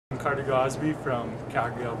Carter Gosby from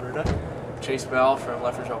Calgary, Alberta. Chase Bell from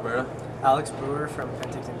Lethbridge, Alberta. Alex Brewer from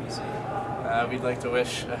Penticton, BC. We'd like to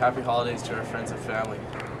wish a happy holidays to our friends and family.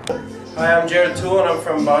 Hi, I'm Jared Toole and I'm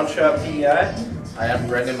from Bonshaw, PEI. Hi, I'm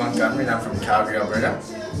Brendan Montgomery and I'm from Calgary, Alberta.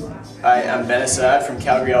 Hi, I'm Ben Assad from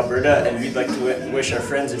Calgary, Alberta, and we'd like to wish our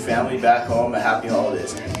friends and family back home a happy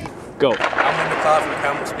holidays. Go. I'm Lynn McLeod from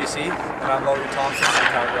Kamloops, BC, and I'm Logan Thompson from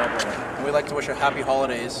Calgary, Alberta. And we'd like to wish a happy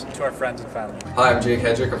holidays to our friends and family. Hi, I'm Jake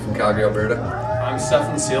Hedrick, I'm from Calgary, Alberta. I'm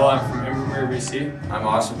Stefan Seal, I'm from Invermere, BC. I'm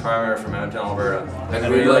Austin Primer from Edmonton, Alberta.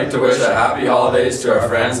 And we'd like to wish a happy holidays to our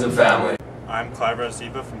friends and family. I'm Clive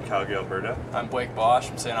Ziba from Calgary, Alberta. I'm Blake Bosch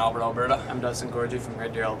from St. Albert, Alberta. I'm Dustin Gorgie from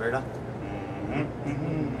Red Deer, Alberta.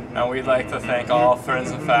 And we'd like to thank all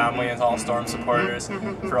friends and family and all Storm supporters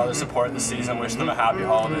for all their support this season. Wish them a happy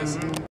holidays.